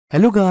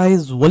Hello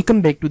guys,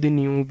 welcome back to the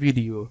new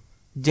video.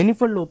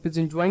 Jennifer Lopez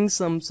enjoying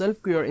some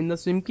self-care in the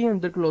Simki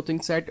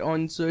underclothing set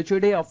on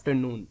Saturday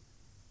afternoon.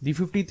 The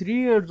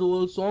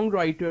 53-year-old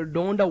songwriter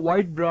donned a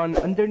white bra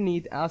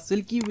underneath a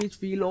silky which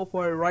fell off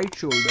her right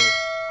shoulder.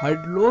 Her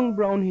long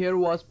brown hair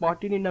was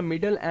parted in the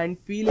middle and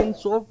fell in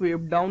soft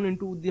wave down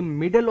into the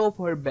middle of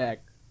her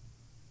back.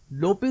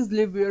 Lopez's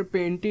lips were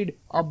painted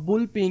a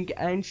bull pink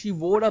and she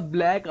wore a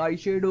black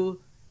eyeshadow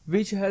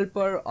which helped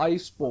her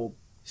eyes pop.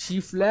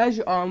 She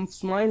flashed a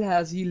smile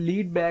as he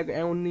leaned back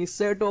on a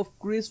set of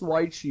crisp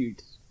white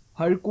sheets.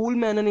 Her cool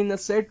manner in the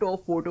set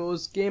of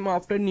photos came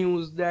after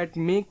news that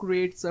may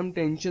create some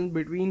tension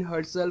between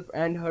herself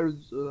and her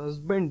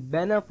husband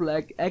Ben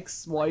Affleck's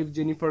ex-wife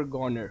Jennifer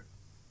Garner.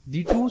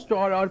 The two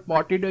stars are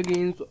pitted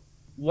against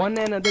one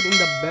another in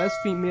the Best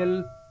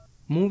Female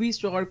Movie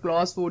Star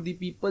class for the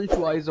People's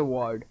Choice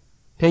Award.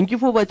 Thank you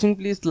for watching.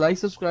 Please like,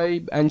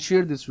 subscribe and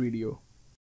share this video.